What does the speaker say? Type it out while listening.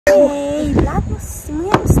Hey, laat me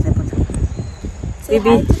slippen. Say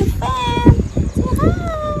hi to the fam. Say hi.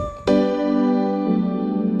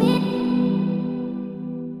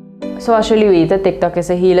 Zoals jullie weten, TikTok is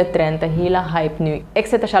een hele trend, een hele hype nu. Ik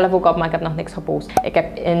zit er zelf ook op, maar ik heb nog niks gepost. Ik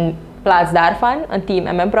heb in plaats daarvan een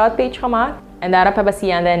Team Mmprod page gemaakt. En daarop hebben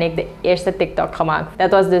Sianda en ik de eerste TikTok gemaakt.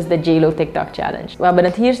 Dat was dus de JLo TikTok Challenge. We hebben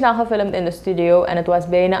het hier snel gefilmd in de studio en het was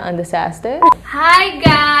bijna een disaster. Hi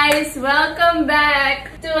guys, welcome back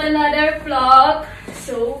to another vlog.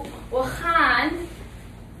 So, we gaan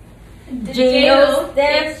de JLo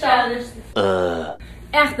TikTok Challenge.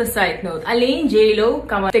 Echte side note, alleen JLo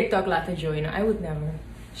kan me TikTok laten joinen. I would never.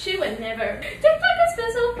 She would never. TikTok is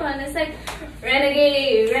best so fun. It's like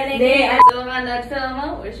renegade. Nee, So we gaan dat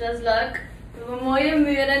filmen, wish us luck. We hebben mooie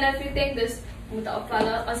muren en everything, dus we moeten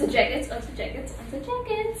opvallen. Onze jackets.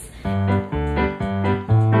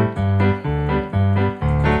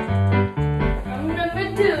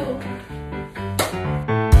 Number 2.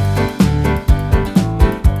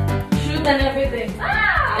 Shoot and everything.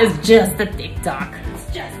 Ah! It's just a TikTok.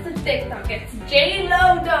 It's just a TikTok. It's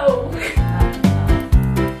JLo though.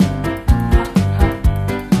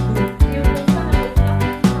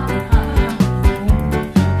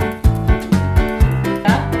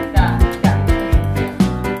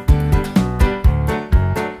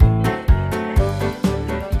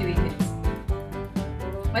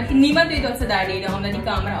 Niemand weet wat ze daar deden, omdat die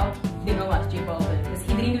camera op dingen was, dus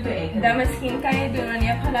iedereen doet er eigen. Dan misschien kan je doen wat je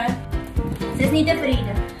hebt gedaan. Ze is niet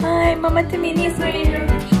tevreden. Hi, mama Tamini is weer.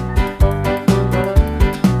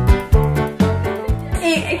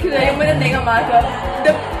 Ik wil je moet een dingen maken.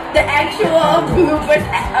 The actual bloopers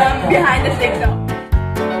behind the TikTok.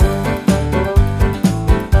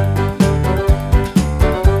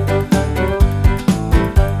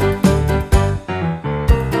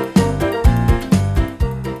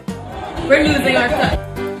 We're losing our touch.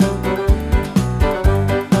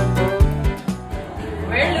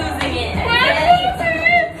 We're losing it.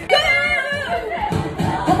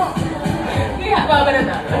 Come on. We hebben het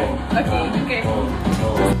aan. Oké.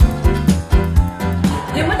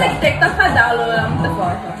 Je moet echt TikTok gaan downloaden om te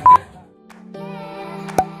volgen.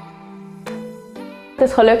 Het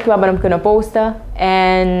is gelukt, we hebben hem kunnen posten.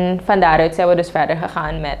 En van daaruit zijn we dus verder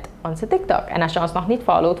gegaan met onze TikTok. En als je ons nog niet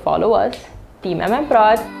followt, follow us. Team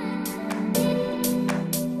Mmprod.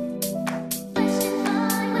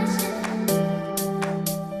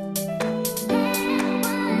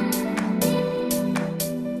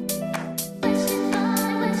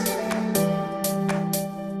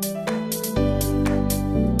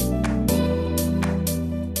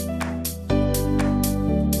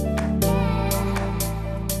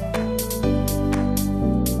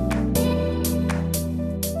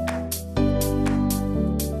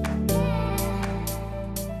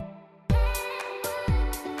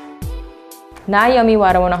 Na Yummy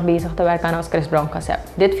waren we nog bezig te werken aan ons Chris Brown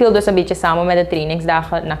concept. Dit viel dus een beetje samen met de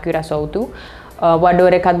trainingsdagen naar Curaçao toe. Waardoor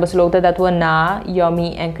ik had besloten dat we na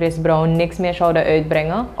Yummy en Chris Brown niks meer zouden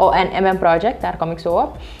uitbrengen. Oh, en Mmprod, daar kom ik zo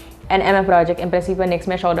op. En Mmprod in principe niks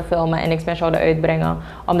meer zouden filmen en niks meer zouden uitbrengen.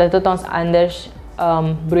 Omdat het ons anders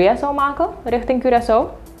broeien zou maken richting Curaçao.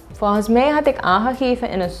 Volgens mij had ik aangegeven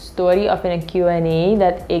in een story of in een Q&A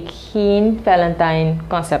dat ik geen Valentine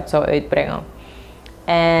concept zou uitbrengen.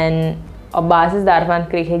 En op basis daarvan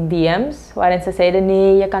kreeg ik DM's waarin ze zeiden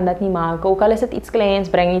nee, je kan dat niet maken. Ook al is het iets kleins,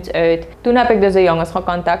 breng iets uit. Toen heb ik dus de jongens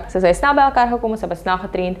gecontact. Ze zijn snel bij elkaar gekomen, ze hebben snel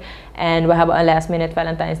getraind. En we hebben een last minute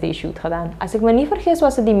Valentine's Day shoot gedaan. Als ik me niet vergis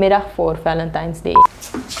was het die middag voor Valentine's Day.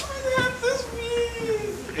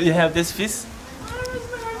 You have this fish?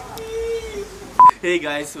 Hey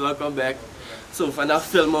guys, welcome back. So vandaag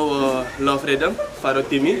filmen we Love Rhythm van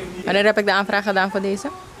Timmy. Wanneer heb ik de aanvraag gedaan voor deze?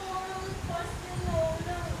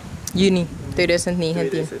 Juni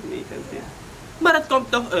 2019. Maar het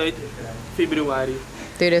komt toch uit februari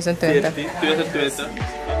 2020. 2020.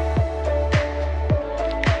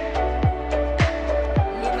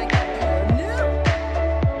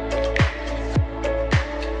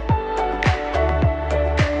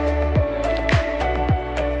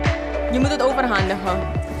 Je moet het overhandigen.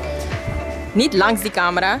 Niet langs die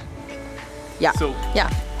camera. Ja. Zo. Ja.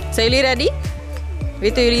 Zijn jullie ready?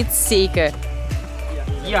 Weten jullie het zeker?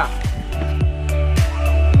 Ja.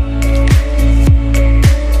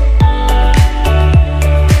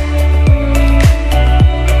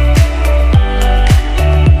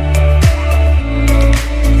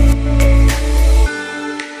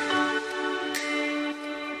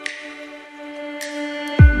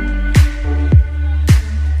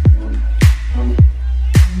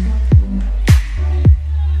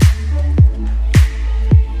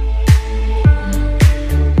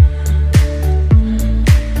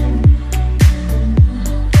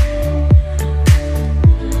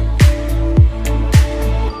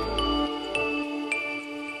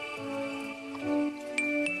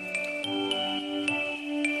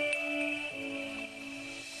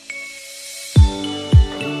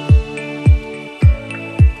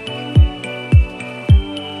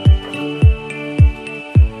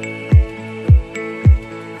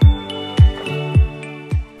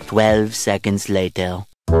 12 seconds later.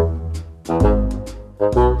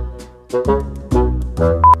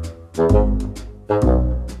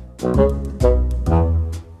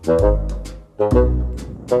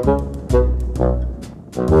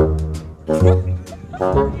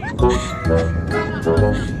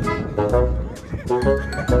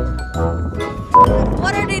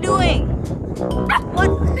 What are they doing?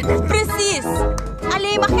 What? Precies!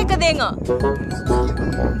 Alleen maar gekke dingen.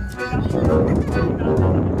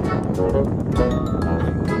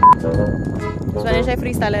 Dus wanneer zij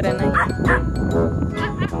freestylen rennen.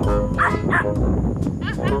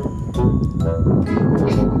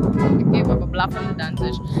 Oké, papa, blaffende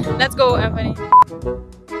dansers. Let's go, Anthony.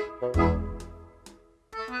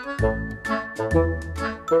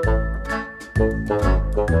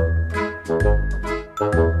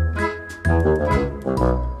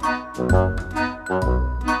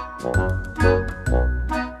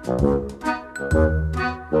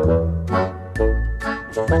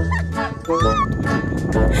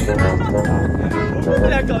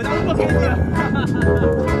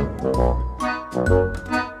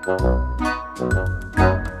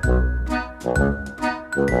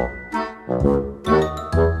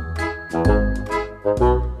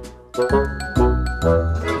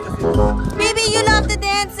 Baby, you love the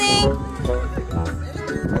dancing.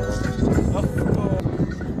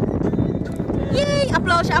 Yay!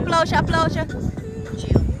 Applausje, applausje, applausje.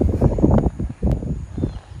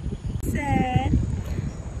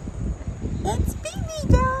 It's baby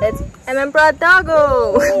dog. It's Mmprod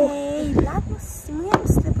doggo. Hey, laat me zien.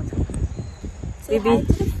 Say Baby. hi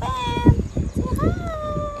to the fam. Say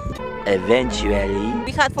hi. Eventually.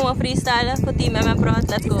 Wie gaat voor me freestylen voor team Mmprod?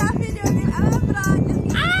 Let's go.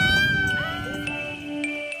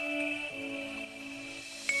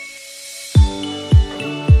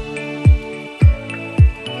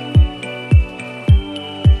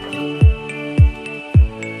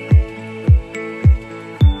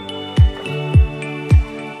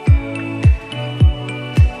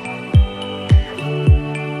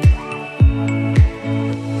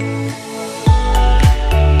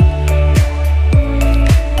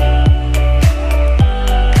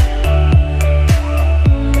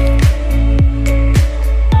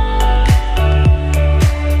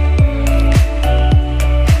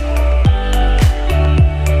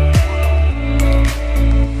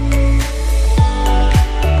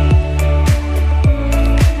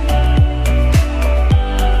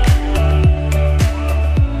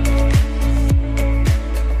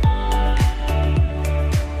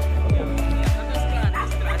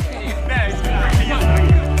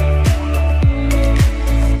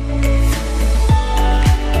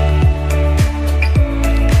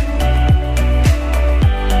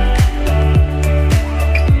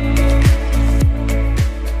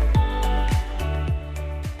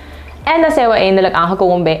 En dan zijn we eindelijk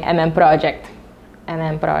aangekomen bij Mmproject.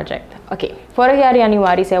 Mmproject. Oké, vorig jaar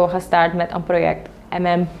januari zijn we gestart met een project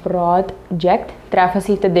Mmproject. Travis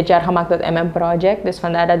heeft het dit jaar gemaakt tot Mmproject, dus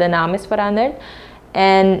vandaar dat de naam is veranderd.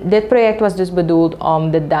 En dit project was dus bedoeld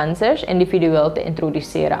om de dansers individueel te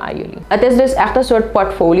introduceren aan jullie. Het is dus echt een soort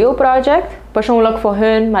portfolio project. Persoonlijk voor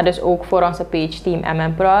hun, maar dus ook voor onze page team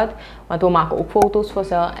Mmprod. Want we maken ook foto's voor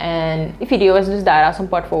ze. En die video is dus daar als een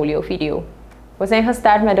portfolio video. We zijn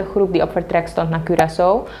gestart met een groep die op vertrek stond naar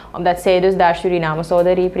Curaçao, omdat zij dus daar Suriname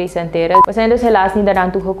zouden representeren. We zijn dus helaas niet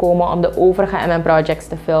eraan toegekomen om de overige Mmprojects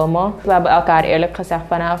te filmen. We hebben elkaar eerlijk gezegd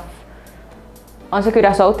vanaf onze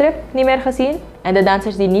Curaçao-trip niet meer gezien. En de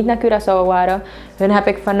dansers die niet naar Curaçao waren, hun heb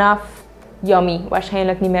ik vanaf Yummy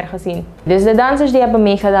waarschijnlijk niet meer gezien. Dus de dansers die hebben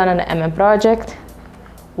meegedaan aan de Mmproject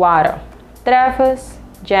waren Travis,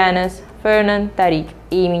 Janice, Vernon, Tariq,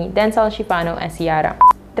 Amy, Denzel, Shivano en Ciara.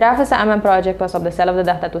 Travis' Mmproject was op dezelfde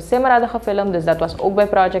dag dat we Simmer hadden gefilmd, dus dat was ook bij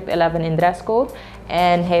Project 11 in dresscode.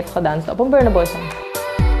 En hij heeft gedanst op een Burna Boy song.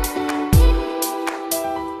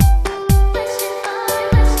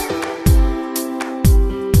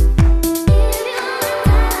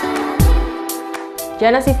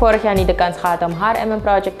 Janice heeft vorig jaar niet de kans gehad om haar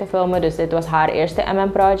Mmproject te filmen, dus dit was haar eerste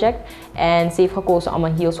Mmproject. En ze heeft gekozen om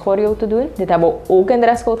een heels choreo te doen. Dit hebben we ook in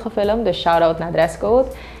dresscode gefilmd, dus shout-out naar dresscode.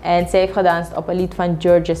 En ze heeft gedanst op een lied van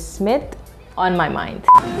Georgia Smith, On My Mind.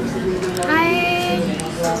 Hi,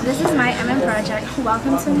 this is my Mmproject.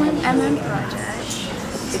 Welcome to my Mmproject.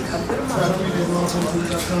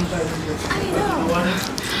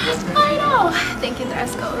 I know. Thank you,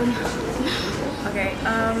 dresscode. Okay,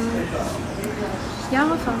 yeah,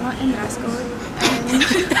 we'll film in dresscode.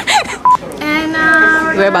 And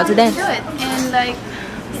We're about to dance. Do it in like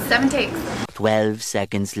 7 takes. 12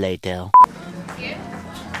 seconds later.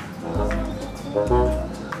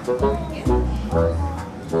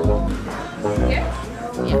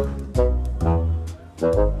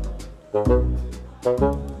 Your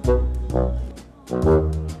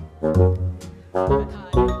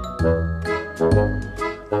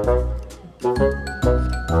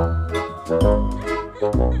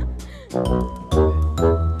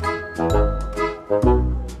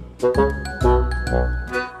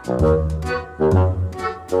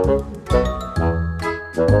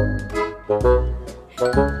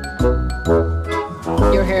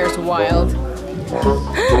hair is wild.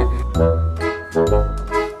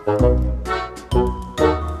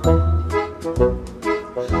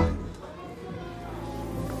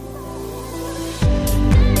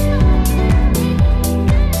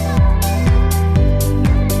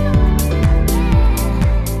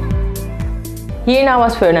 Hierna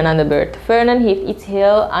was Fernan aan de beurt. Fernan heeft iets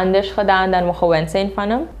heel anders gedaan dan we gewend zijn van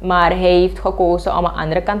hem. Maar hij heeft gekozen om een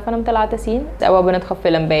andere kant van hem te laten zien. En we hebben het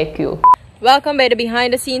gefilmd bij Q. Welkom bij de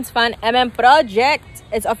behind the scenes van Mmprod. Het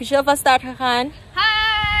is officieel van start gegaan.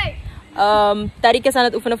 Hi! Tariq is aan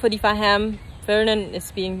het oefenen voor die van hem. Fernan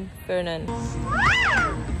is being Fernan.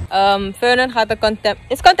 Fernan gaat een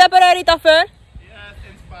is contemporary toch, Fern? Yes,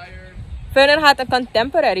 inspired. Fernan gaat een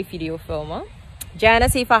contemporary video filmen.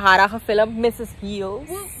 Janice heeft van haar gefilmd, Mrs. Heels.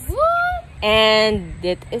 En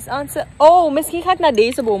dit is onze... Oh, misschien ga ik naar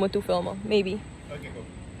deze bomen toe filmen. Maybe.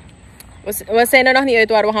 We zijn er nog niet uit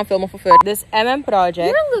waar we gaan filmen voor Fern. Dus Mmprod.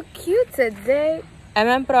 You don't look cute today.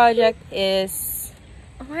 Mmprod is...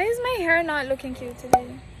 Why is my hair not looking cute today?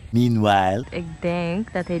 Meanwhile, Ik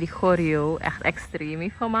denk dat hij die choreo echt extreem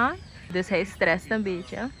heeft gemaakt. Dus hij stresst een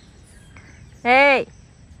beetje. Hey,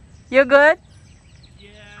 you good?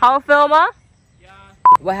 Gaan we filmen?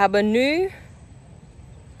 We hebben nu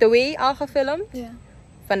 2 al gefilmd. Ja.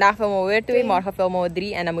 Vandaag filmen we weer 2, morgen filmen we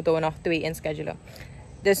 3 en dan moeten we nog 2 inschedulen.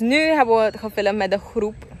 Dus nu hebben we het gefilmd met de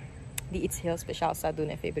groep die iets heel speciaals gaat doen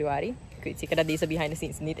in februari. Ik weet zeker dat deze behind the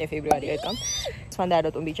scenes niet in februari uitkomt. Dus vandaar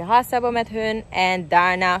dat we een beetje haast hebben met hun. En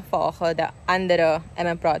daarna volgen de andere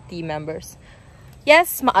Mmprod team members.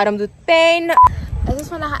 Yes, mijn arm doet pijn. Het is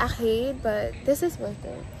vandaag echt heet, but this is worth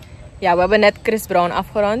it. Ja, we hebben net Chris Brown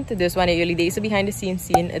afgerond. Dus wanneer jullie deze behind the scenes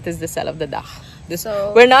zien, het is dezelfde dag. Dus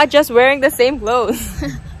we're not just wearing the same clothes.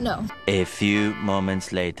 No. a few moments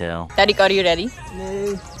later. Tariq, are you ready?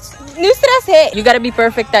 No. Nu stress, hey! You gotta be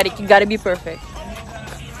perfect, Tariq. You gotta be perfect.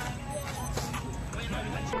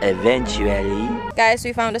 Eventually, Guys,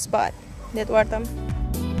 we found a spot. Dit wordt hem.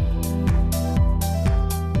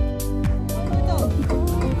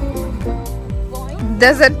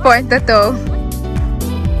 Doesn't point the toe.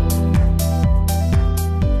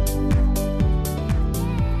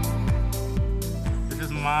 This is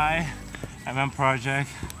my project.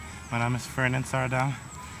 Mijn naam is Fernan Sardam.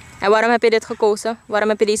 En waarom heb je dit gekozen? Waarom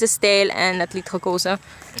heb je deze stijl en het lied gekozen?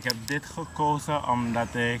 Ik heb dit gekozen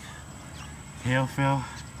omdat ik heel veel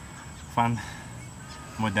van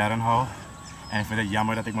modern hou. En ik vind het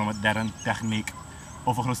jammer dat ik mijn moderne techniek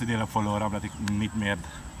overgrootste deel heb verloren. Omdat ik niet meer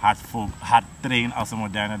hard train als een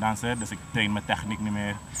moderne danser. Dus ik train mijn techniek niet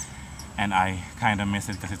meer. En I kind of miss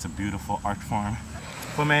it because it's a beautiful art form.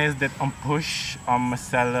 Voor mij is dit een push om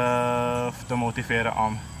mezelf te motiveren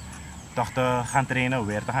om toch te gaan trainen,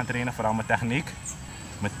 weer te gaan trainen, vooral mijn techniek.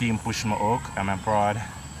 Mijn team pusht me ook en mijn prod.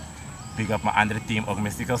 Big up mijn andere team, ook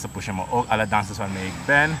Mystical, ze pushen me ook. Alle dansers waarmee ik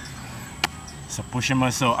ben, ze pushen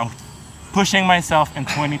me. So I'm pushing myself in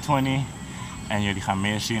 2020. En jullie gaan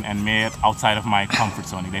meer zien en meer outside of my comfort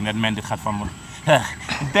zone. Ik denk dat men dit gaat van me...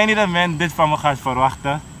 Ik denk niet dat men dit van me gaat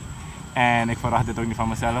verwachten. En ik verwacht dit ook niet van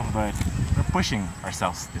mezelf, but we're pushing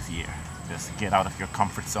ourselves this year. Just get out of your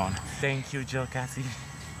comfort zone. Thank you, Jill, Cassie.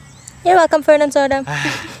 You're welcome, Fernan Sardam.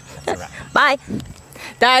 Bye.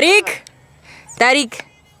 Tariq! Tariq!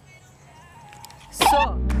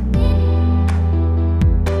 Zo.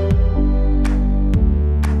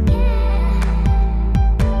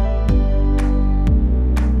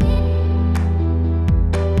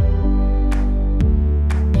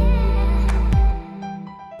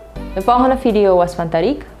 De volgende video was van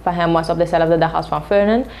Tariq. Van hem was op dezelfde dag als van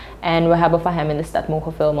Fernan. En we hebben van hem in de stad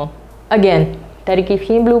mogen filmen. Again, Tariq heeft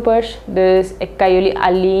geen bloopers. Dus ik kan jullie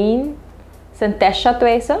alleen zijn testshot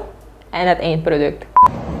wijzen. En het eindproduct.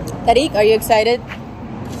 Tariq, are you excited?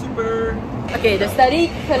 Super! Oké, dus Tariq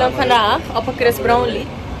filmt vandaag op een Chris Brown lied.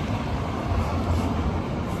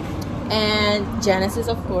 En Janice is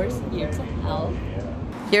of course here to help.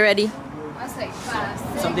 You ready?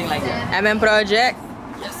 Something like that. Mmprod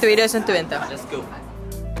 2020. Let's go.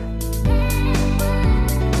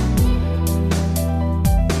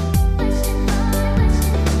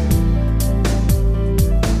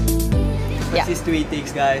 Ja. Precies 2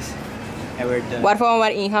 takes, guys. En we're done. Waarvoor we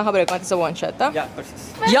maar 1 gaan gebruiken, want het is een one shot, hè? Ja,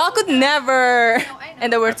 precies. Y'all could never! No, I know. In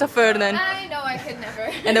the words of Vernon. I know I could never.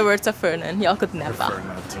 In the words of Vernon, y'all could never.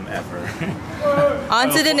 Not to ever. On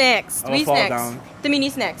to the next. I'll Who's fall next? down.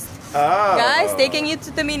 Tamini's next. Oh. Guys, taking you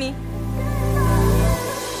to Tamini.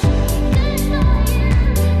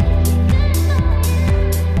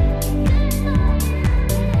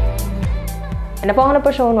 En de volgende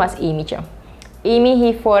persoon was Amy'tje. Amy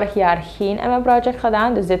heeft vorig jaar geen MM-project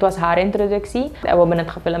gedaan, dus dit was haar introductie. En we hebben het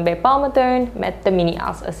gefilmd bij Palmentuin met Tamini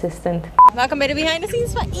als assistant. Welkom bij de behind the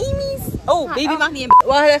scenes van Amy's. Oh, baby mag niet in.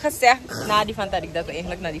 We hadden gezegd na die van Tarik dat we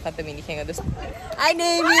eigenlijk naar die van Tamini gingen. Dus hi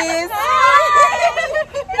Amy's!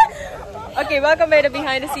 Oké, welkom bij de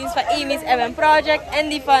behind the scenes van Amy's MM-project en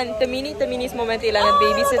die van Tamini. Tamini is momenteel aan het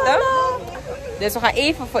babysitten. Dus we gaan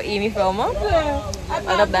even voor Amy filmen.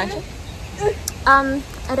 Wat dat dansje?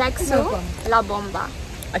 Rexo, La Bomba.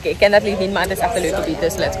 Oké, ik ken dat lied niet, maar het is echt een leuke beat,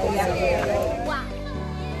 dus let's go.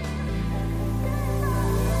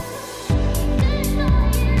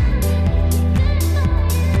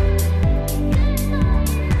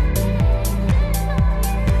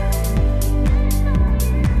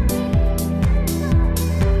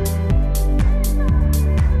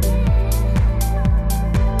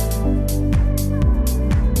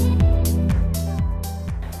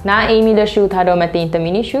 Na Amy de shoot hadden we meteen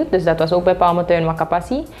Tamini shoot, dus dat was ook bij Palmentuin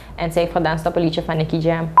Wakapassi. En zij heeft gedanst op een liedje van Nicky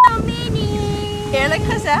Jam. Eerlijk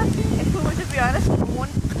gezegd, ik voel me to be honest gewoon...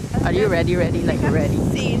 Are you ready? Like you're ready?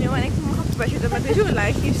 Zenuw en ik voel me gepressured omdat ik zo'n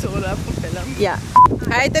live die solo heb gefilmd. Ja.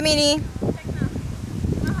 Hi Tamini!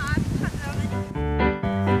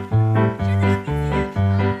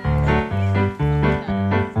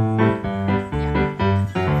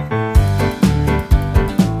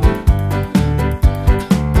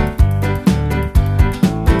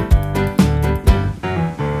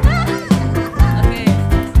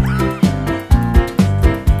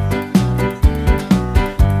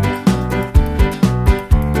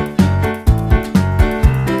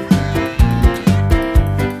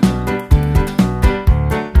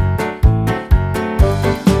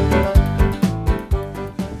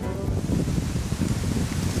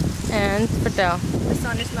 En vertel. The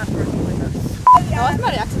sun is not working with us. Dat was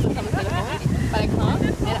mijn reactie toen ik aan mijn telefoon. Ben ik gewoon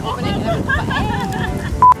en dan open ik en dan ben ik van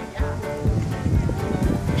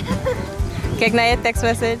Kijk naar je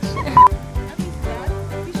tekstmessage.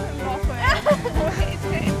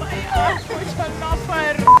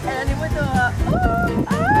 En nu moeten we...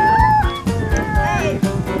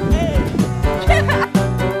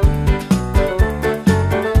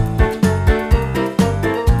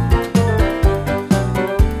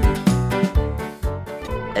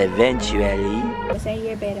 Eventually. We zijn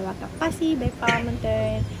hier bij de Wakapassi, bij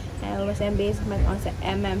Palmentuin. En we zijn bezig met onze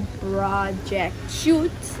Mmprod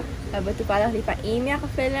shoot. We hebben toevallig die van Amy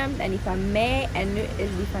gefilmd en die van mij. En nu is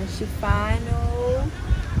die van Shifano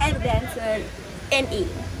en Dancer in 1.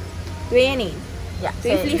 2 in 1. Ja,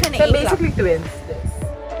 2 vliegen in zijn 1 klap. basically twins. Dus.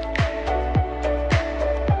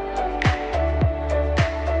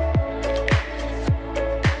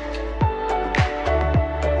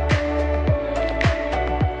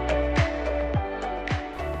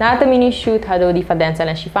 Na de mini-shoot hadden we die van Denzel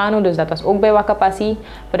en Shifano, dus dat was ook bij Wakapassi.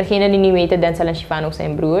 Voor degenen die niet weten, Denzel en Shifano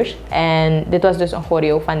zijn broers. En dit was dus een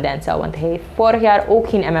choreo van Denzel, want hij heeft vorig jaar ook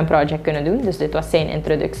geen MM-project kunnen doen. Dus dit was zijn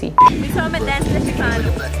introductie. Nu gaan we met Dancer en Shifano.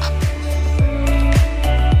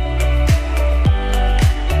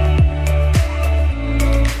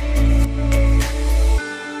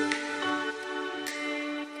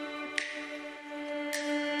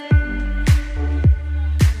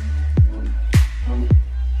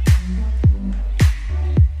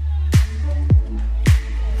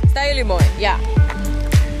 Staan jullie mooi? Ja.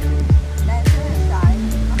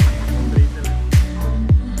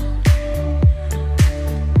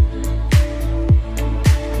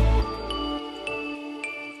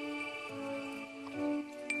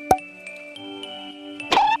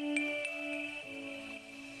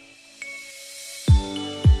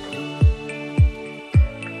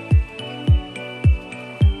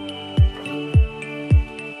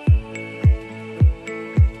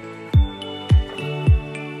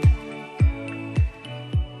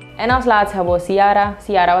 En als laatste hebben we Ciara.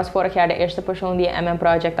 Ciara was vorig jaar de eerste persoon die een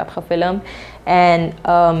MM-project had gefilmd. En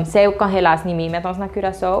zij kan helaas niet mee met ons naar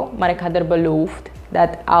Curaçao. Maar ik had haar beloofd dat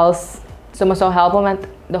als ze me zou helpen met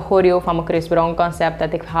de choreo van mijn Chris Brown concept,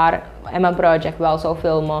 dat ik haar MM-project wel zou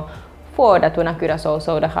filmen voordat we naar Curaçao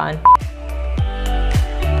zouden gaan.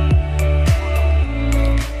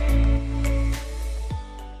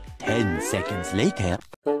 Ten seconds later.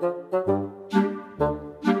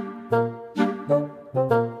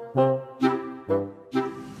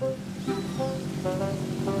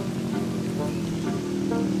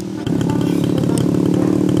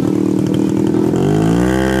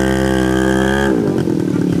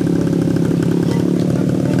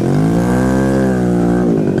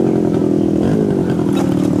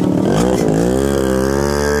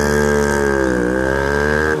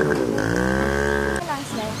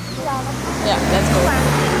 Ja, let's go.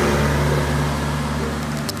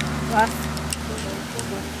 Wat?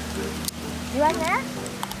 You like that?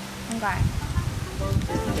 Okay.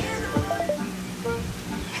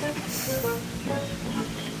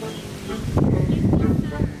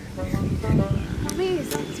 Please,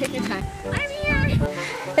 take your time. I'm here!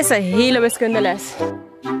 Het is een hele wiskundeles.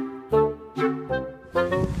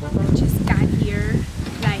 Just got here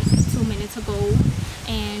like 2 minutes ago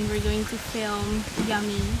and we're going to film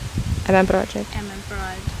Yummy Mmprod.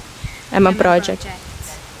 Mmprod. Ciara's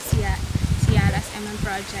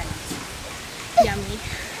Mmprod. Yummy.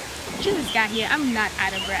 Just got here. I'm not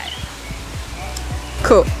out of breath.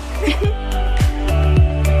 Cool.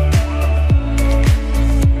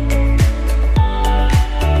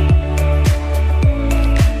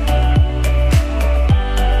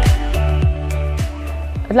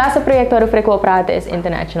 Het laatste project waarover ik wil praten is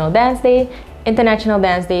International Dance Day. International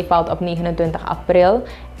Dance Day valt op 29 april.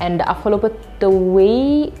 En de afgelopen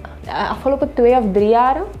 2 of 3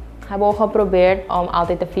 jaren hebben we geprobeerd om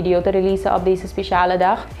altijd een video te releasen op deze speciale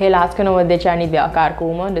dag. Helaas kunnen we dit jaar niet bij elkaar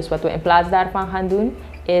komen. Dus wat we in plaats daarvan gaan doen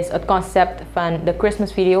is het concept van de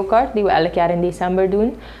Christmas videocard die we elk jaar in december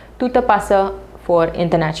doen toe te passen voor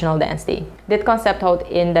International Dance Day. Dit concept houdt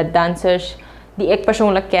in dat dansers die ik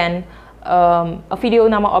persoonlijk ken een video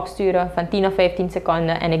naar me opsturen van 10 of 15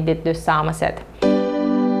 seconden en ik dit dus samenzet.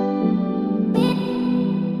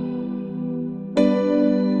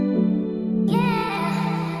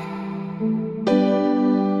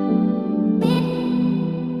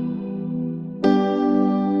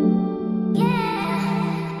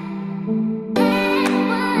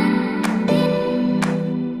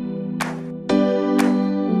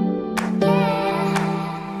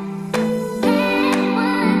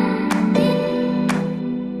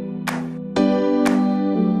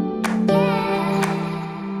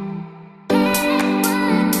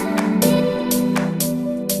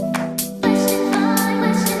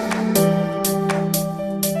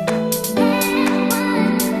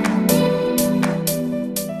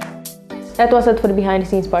 Dat was het voor de Behind the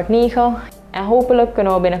Scenes part 9. En hopelijk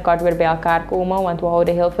kunnen we binnenkort weer bij elkaar komen, want we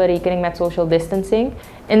houden heel veel rekening met social distancing.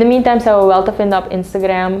 In the meantime zijn we wel te vinden op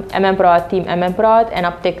Instagram, Mmprod, Team Mmprod, en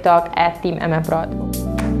op TikTok, @Team Mmprod.